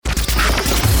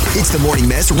It's the Morning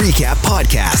Mess Recap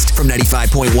Podcast from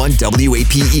 95.1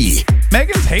 WAPE.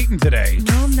 Meghan's hating today.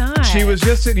 No, I'm not. She was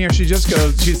just sitting here. She's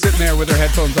sitting there with her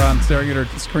headphones on, staring at her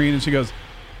screen, and she goes,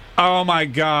 "Oh my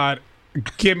God,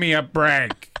 give me a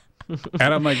break." And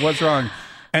I'm like, "What's wrong?"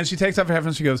 And she takes off her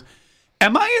headphones. She goes,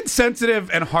 "Am I insensitive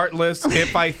and heartless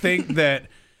if I think that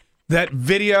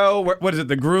video, what is it,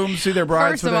 the grooms see their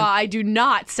brides?" First of all, I do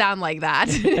not sound like that.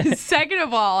 Second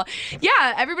of all,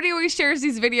 yeah, everybody always shares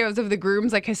these videos of the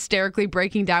grooms like hysterically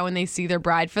breaking down when they see their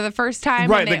bride for the first time.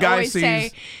 Right, and the they guy always sees,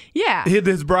 say, yeah,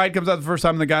 his bride comes out the first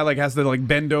time, and the guy like has to like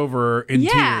bend over in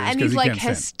tears. yeah, and he's like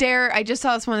hysterical. I just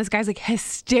saw this one. This guy's like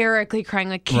hysterically crying,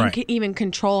 like can't even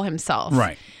control himself.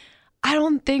 Right. I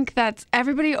don't think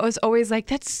everybody was always like,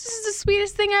 this is the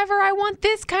sweetest thing ever. I want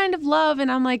this kind of love.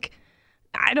 And I'm like,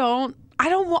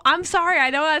 I'm sorry.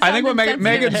 I know that sounds I think what insensitive.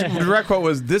 Megan's direct quote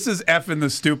was, "This is effing the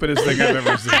stupidest thing I've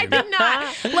ever seen." I did not.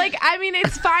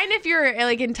 It's fine if you're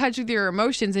like in touch with your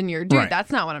emotions and you're a dude. Right.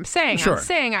 That's not what I'm saying. Sure. I'm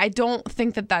saying I don't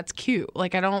think that that's cute.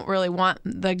 Like, I don't really want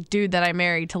the dude that I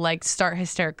married to like start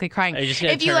hysterically crying. Are you just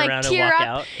gonna turn around and walk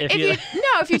out?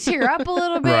 If you tear up a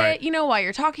little bit, Right. while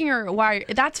you're talking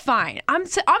that's fine. I'm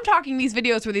talking these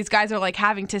videos where these guys are like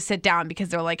having to sit down because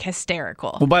they're like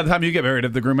hysterical. Well, by the time you get married,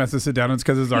 if the groom has to sit down, it's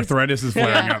because his arthritis is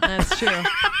flaring Yeah, up. that's true.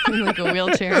 In like a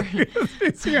wheelchair.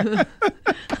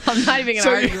 I'm not even going to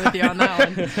argue with you on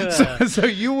that one. So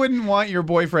you wouldn't want your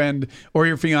boyfriend or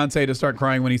your fiance to start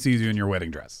crying when he sees you in your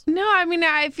wedding dress? No, I mean,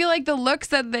 I feel like the looks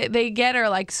that they get are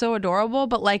like so adorable,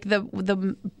 but like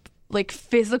the like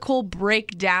physical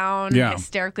breakdown,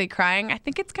 hysterically crying, I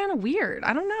think it's kind of weird.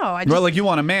 I don't know. Well, like you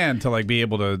want a man to like be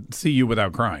able to see you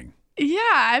without crying. Yeah,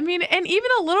 I mean, and even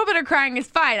a little bit of crying is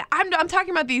fine. I'm talking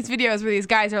about these videos where these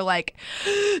guys are like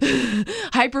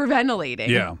hyperventilating.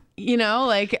 Yeah.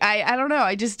 I don't know.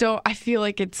 I just don't. I feel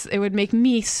like it would make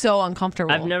me so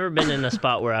uncomfortable. I've never been in a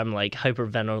spot where I'm like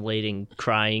hyperventilating,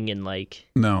 crying, and like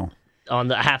No.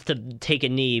 I have to take a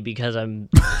knee because I'm.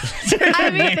 I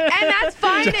mean, and that's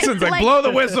fine. Jason's like, blow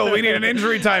the whistle. We need an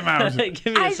injury timeout.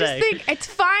 Give me a I sec. just think it's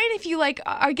fine if you like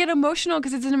get emotional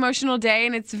because it's an emotional day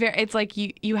and it's like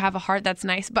you have a heart that's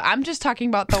nice. But I'm just talking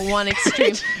about the one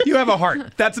extreme. You have a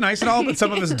heart. That's nice and all, but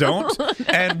some of us don't.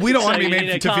 And we don't want to be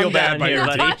made to feel bad by your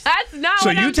buddy. team. That's not So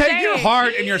what you I'm take saying. your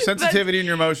heart and your sensitivity and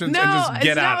your emotions and just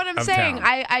get out of No, it's not what I'm saying.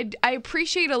 town. I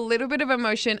appreciate a little bit of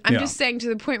emotion. I'm just saying to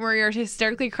the point where you're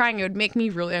hysterically crying, it would make me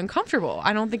really uncomfortable.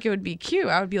 I don't think it would be cute.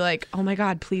 I would be like, oh my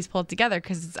God, please pull it together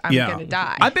because I'm going to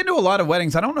die. I've been to a lot of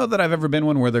weddings. I don't know that I've ever been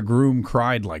one where the groom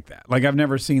cried like that. Like I've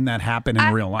never seen that happen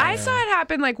in real life. I saw it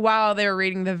happen like while they were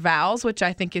reading the vows, which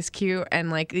I think is cute.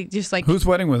 And like, just like. Whose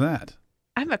wedding was that?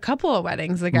 I have a couple of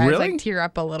weddings. The guys Really? like tear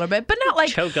up a little bit, but not like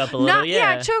choke up a little.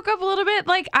 Choke up a little bit.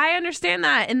 Like I understand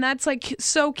that, and that's like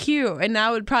so cute, and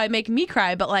that would probably make me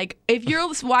cry. But like if you're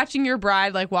watching your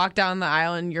bride like walk down the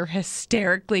aisle and you're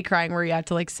hysterically crying where you have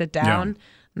to like sit down,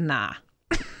 nah.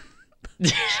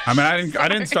 I mean, I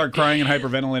didn't start crying and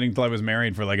hyperventilating until I was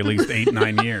married for like at least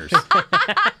 8-9 years.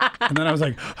 And then I was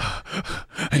like,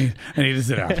 I need to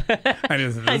sit down. I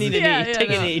need a knee. Take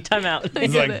a knee. Time out.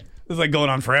 This is like going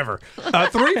on forever.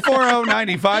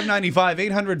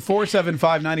 340-9595,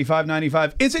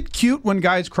 800-475-9595. Is it cute when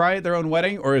guys cry at their own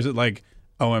wedding, or is it like,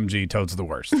 OMG, Toad's the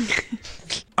worst?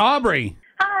 Aubrey.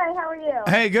 Hi, how are you?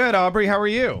 Hey, good, Aubrey. How are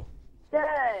you? Good.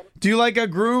 Do you like a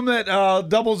groom that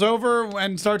doubles over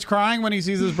and starts crying when he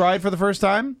sees his bride for the first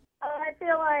time? I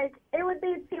feel like it would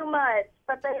be too much,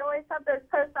 but they always have those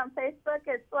posts on Facebook.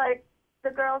 It's like the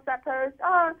girls that post,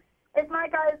 oh, if my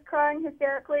guy is crying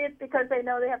hysterically, it's because they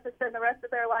know they have to spend the rest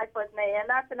of their life with me, and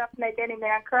that's enough to make any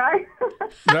man cry.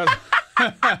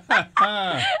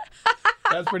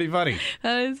 That's pretty funny.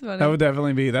 That is funny. That would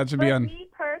definitely be. That should be on. Me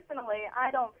personally,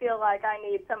 I don't feel like I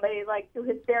need somebody like to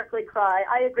hysterically cry.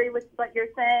 I agree with what you're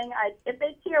saying. If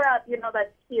they tear up, that's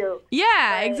cute.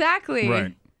 Yeah, Right. exactly.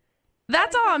 Right.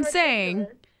 That's all I'm saying.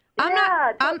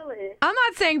 Totally. I'm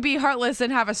not saying be heartless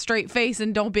and have a straight face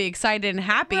and don't be excited and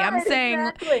happy. Right, I'm saying,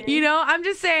 exactly. I'm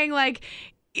just saying like,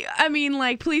 I mean,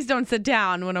 like, please don't sit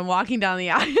down when I'm walking down the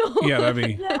aisle. Yeah, that'd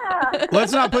be. Yeah.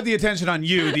 Let's not put the attention on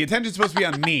you. The attention's supposed to be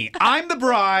on me. I'm the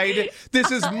bride.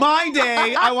 This is my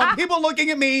day. I want people looking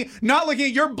at me, not looking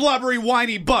at your blubbery,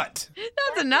 whiny butt.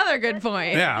 That's another good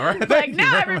point. Yeah, right. Like, Thank you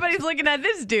now very everybody's looking at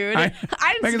this dude. I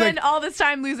didn't Megan's spend like, all this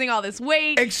time losing all this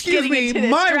weight. Excuse getting me, into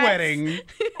this my dress. wedding.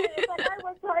 It's like I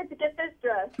worked hard to get this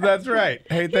dress. That's right.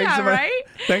 Hey, thanks Yeah, so much. right?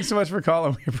 Thanks so much for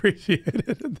calling. We appreciate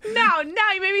it. Now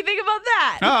you made me think about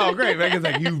that. Oh, great. Megan's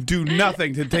like, you do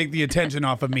nothing to take the attention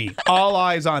off of me. All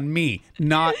eyes on me,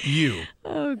 not you.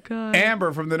 Oh, God.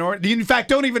 Amber from the north. In fact,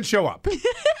 don't even show up.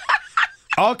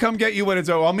 I'll come get you when it's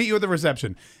over. I'll meet you at the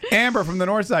reception. Amber from the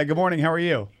north side. Good morning. How are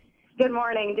you? Good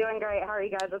morning. Doing great. How are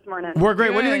you guys this morning? We're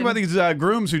great. What do you think Good. about these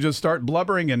grooms who just start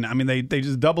blubbering and they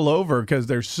just double over because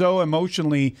they're so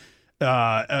emotionally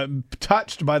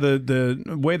touched by the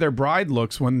way their bride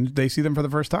looks when they see them for the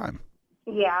first time?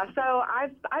 Yeah. So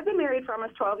I've been married for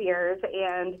almost 12 years,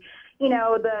 and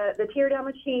the tear down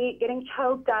the cheek, getting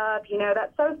choked up,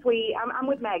 that's so sweet. I'm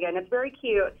with Meghan. It's very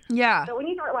cute. Yeah. So when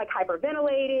you start like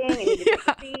hyperventilating and you get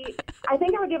your feet, I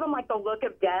think I would give them like the look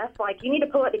of death. Like, you need to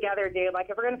pull it together, dude. Like,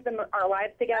 if we're gonna spend our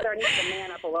lives together, I need to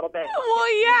man up a little bit.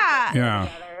 Well, yeah. Yeah.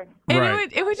 And Right.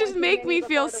 it would just make me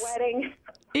feel. The wedding.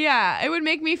 Yeah, it would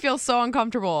make me feel so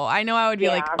uncomfortable. I know I would be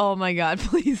like, Yeah. oh my God,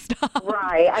 please stop.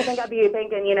 Right. I think I'd be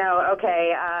thinking,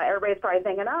 okay, everybody's probably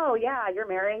thinking, oh, yeah, you're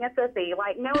marrying a sissy.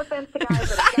 Like, no offense to guys,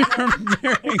 but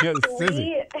Marrying a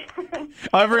sissy.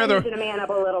 I need you to man up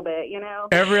a little bit,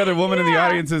 Every other woman in the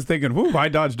audience is thinking, whoo, I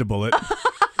dodged a bullet.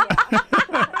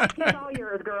 It's all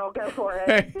yours, girl. Go for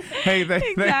it. Hey, thanks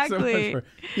so Exactly. much.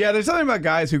 Yeah, there's something about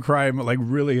guys who cry like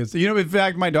really. In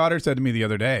fact, my daughter said to me the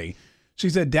other day, she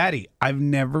said, Daddy, I've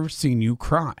never seen you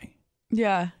cry.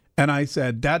 Yeah. And I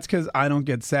said, that's because I don't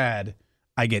get sad.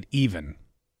 I get even.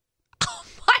 Oh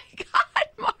my God,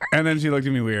 Mark. And then she looked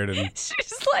at me weird. And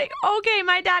She's like, okay,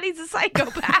 my daddy's a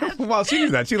psychopath. well, she knew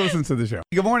that. She listens to the show.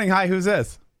 Good morning. Hi, who's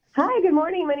this? Hi, good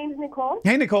morning. My name is Nicole.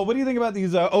 Hey, Nicole, what do you think about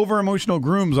these over-emotional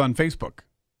grooms on Facebook?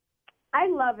 I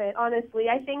love it, honestly.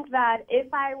 I think that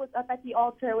if I was up at the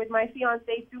altar with my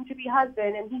fiancé, soon-to-be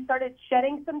husband, and he started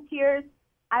shedding some tears,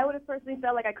 I would have personally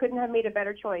felt like I couldn't have made a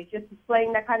better choice, just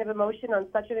displaying that kind of emotion on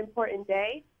such an important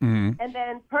day. Mm-hmm. And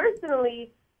then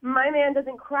personally, my man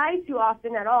doesn't cry too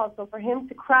often at all, so for him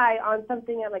to cry on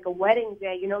something at like a wedding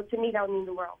day, to me that would mean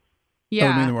the world.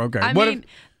 Yeah. Okay. I What mean,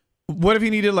 What if he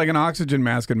needed like an oxygen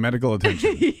mask and medical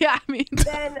attention? yeah, I mean.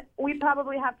 Then we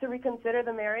probably have to reconsider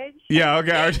the marriage. Yeah,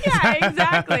 okay. Yeah,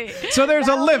 exactly. So there's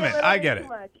a That'll be limit. little I bit get too it.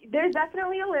 much. There's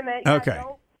definitely a limit. Yeah, Okay.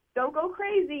 Don't go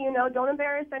crazy, don't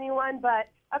embarrass anyone, but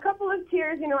a couple of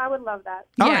tears, I would love that.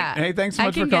 All Yeah. right. Hey, thanks so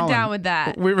much I can for calling. get down with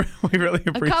that. We really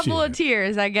appreciate it. A couple of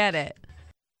tears, I get it.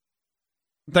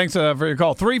 Thanks for your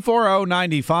call.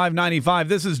 340-9595.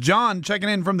 This is John checking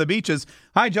in from the beaches.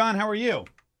 Hi, John. How are you?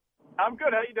 I'm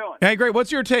good. How you doing? Hey, great.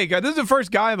 What's your take? This is the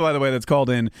first guy, by the way, that's called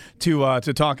in to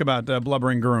talk about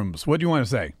blubbering grooms. What do you want to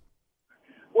say?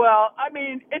 Well, I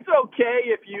mean, it's okay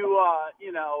if you,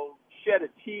 shed a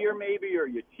tear maybe or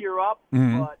you tear up,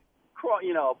 Mhm. but,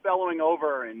 bellowing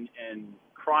over and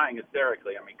crying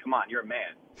hysterically, I mean, come on, you're a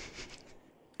man.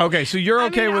 Okay, so you're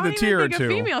okay with a tear or I don't even two.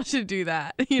 think a female should do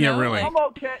that. Yeah, really. I'm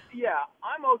okay. Yeah,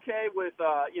 I'm okay with,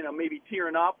 maybe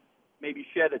tearing up, maybe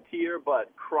shed a tear, but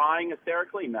crying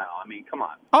hysterically, no. I mean, come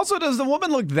on. Also, does the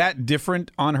woman look that different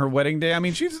on her wedding day? I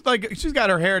mean, she's got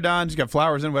her hair done, she's got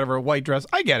flowers in, whatever, a white dress.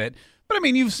 I get it. But I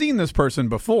mean, you've seen this person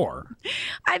before.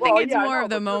 I think it's I more know, of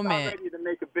the but you're not moment. ready to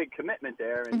make a big commitment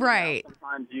there. And, Right.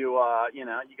 sometimes you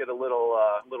get a little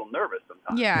nervous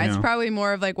sometimes. Yeah, it's Yeah. probably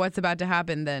more of like what's about to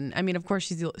happen than, I mean, of course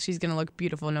she's going to look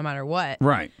beautiful no matter what.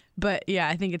 Right. But yeah,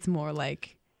 I think it's more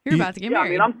like you're about to get Yeah, I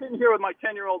married. mean, I'm sitting here with my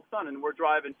 10-year-old son, and we're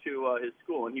driving to his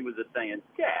school, and he was just saying,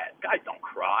 Dad, guys don't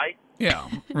cry. Yeah,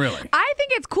 really. I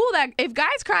think it's cool that if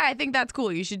guys cry, I think that's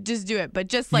cool. You should just do it. But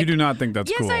just like you do not think that's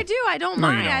yes, cool. I do. I don't No,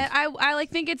 you mind. don't. I like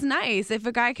think it's nice if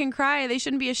a guy can cry. They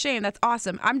shouldn't be ashamed. That's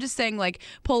awesome. I'm just saying like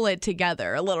pull it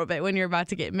together a little bit when you're about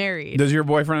to get married. Does your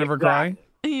boyfriend ever cry?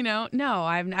 No,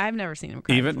 I've never seen him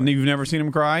cry. Even before. you've never seen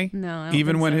him cry? No, I don't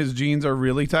Even think when so. his jeans are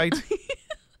really tight?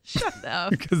 Shut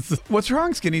up. Because what's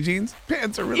wrong, skinny jeans?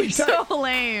 Pants are really You're tight. so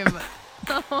lame.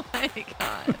 Oh my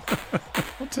God.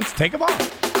 Just take them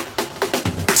off.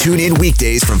 Tune in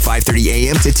weekdays from 5:30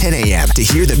 a.m. to 10 a.m. to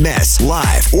hear the mess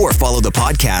live or follow the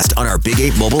podcast on our Big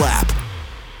 8 mobile app.